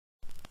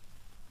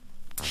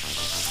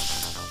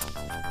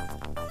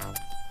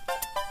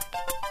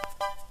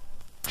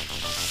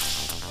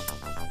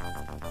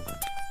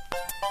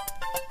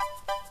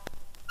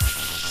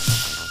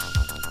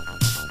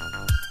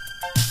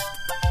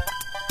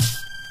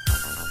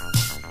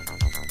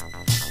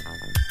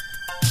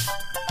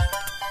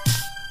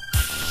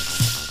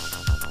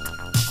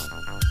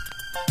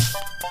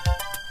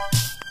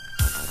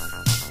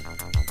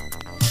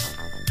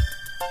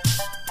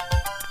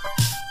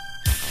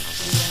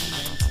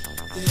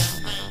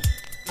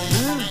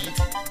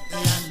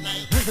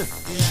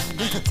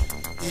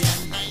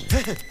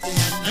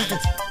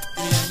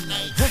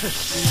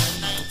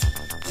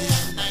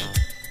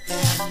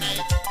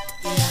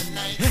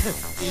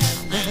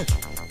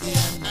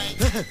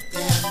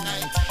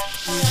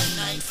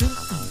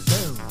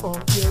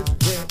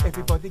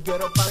Everybody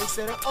get up and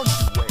set it on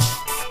the way.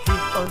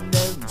 Keep on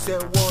them, say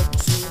what you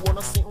see,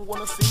 wanna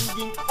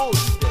sing all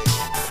the day.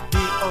 Be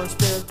on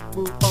stage,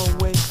 move on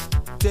way.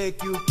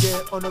 Take you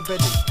care on a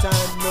better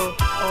time, no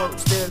on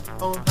stage,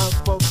 on have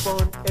for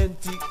fun,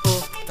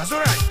 NTO. That's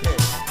alright, hey.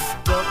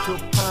 Go to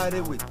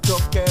party with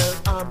your girl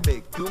and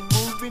make you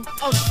moving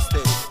on the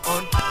stage,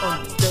 on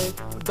the stage.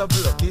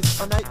 Double of this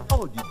all night,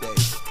 all the day.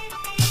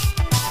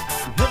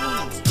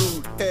 Heaven is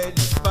good, head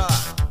is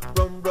bad.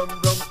 Rum, rum,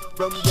 rum,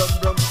 rum, rum,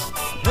 rum.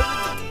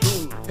 Heaven is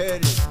good,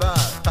 head is bad.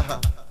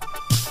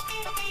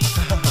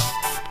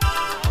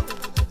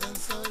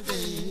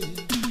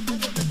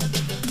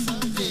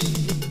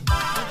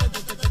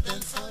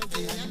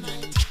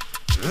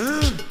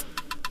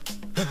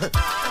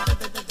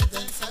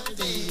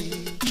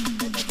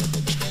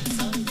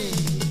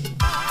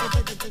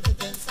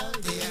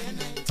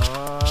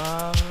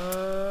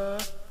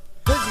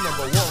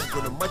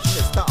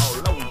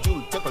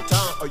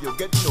 Or you're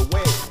getting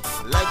away.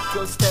 Like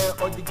your style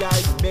or the guy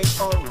you make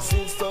all the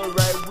scenes so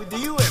right with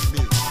you and me.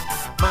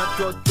 Mark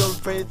your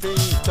girlfriend thing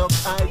you talk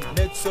I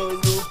make so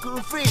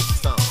look free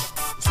sound.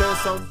 Say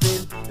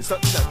something, it's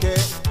something that can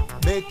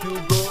make you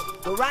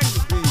go run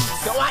the beat.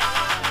 So what?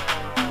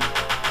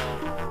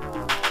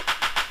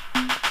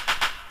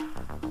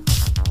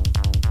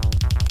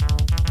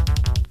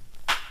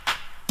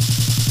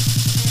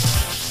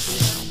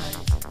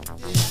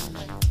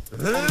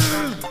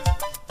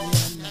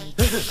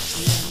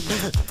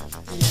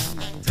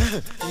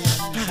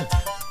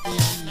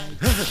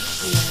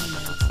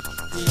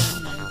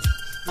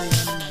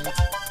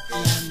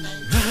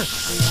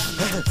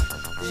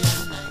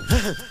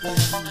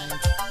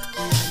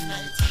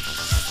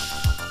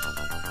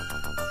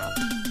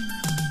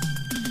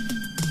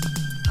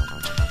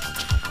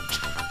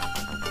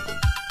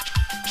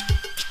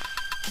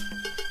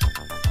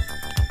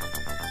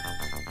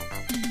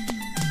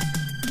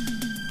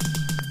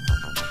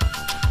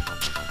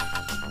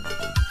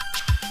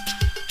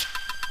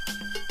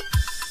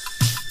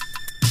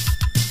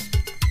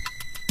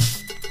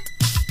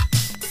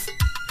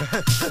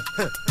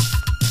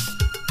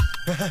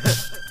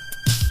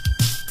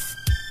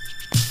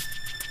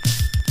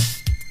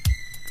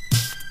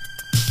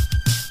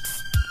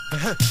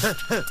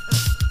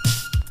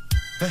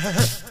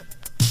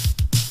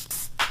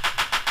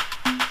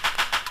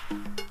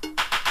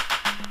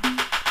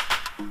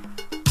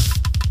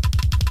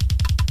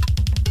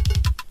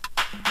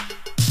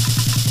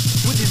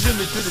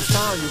 Limit to the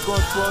sound, you go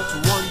 12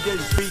 to 1, get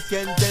it freak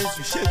and dance,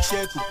 you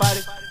shake, you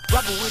party.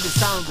 Rap it with the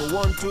sound, go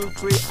 1, 2,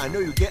 3. I know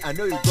you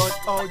got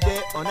all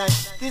day, all night.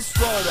 This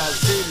world I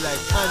feel like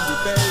Andy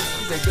Bell.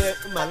 She's a girl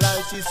in my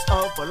life, she's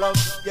all for love,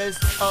 yes,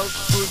 all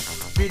good.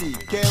 Really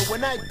care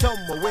when I come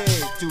away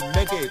to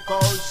make a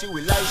call. She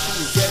will like, she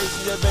will care,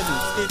 she's a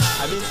Venice it.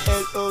 I mean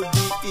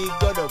L-O-D-E,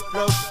 got a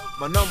plug.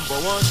 My number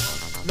 1,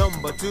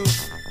 number 2,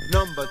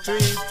 number 3.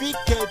 If you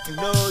care to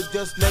know,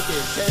 just make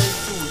a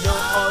chance to know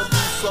all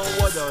this. So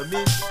what I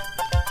mean?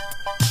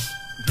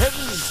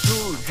 Heaven is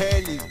good,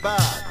 hell is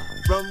bad.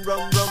 Rum,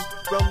 rum, rum,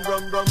 rum,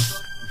 rum, rum.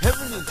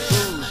 Heaven is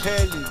good,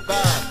 hell is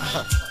bad.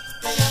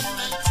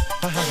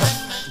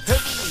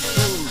 Heaven is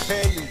good,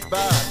 hell is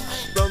bad.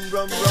 Rum,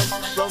 rum, rum,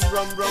 rum,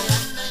 rum,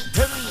 rum.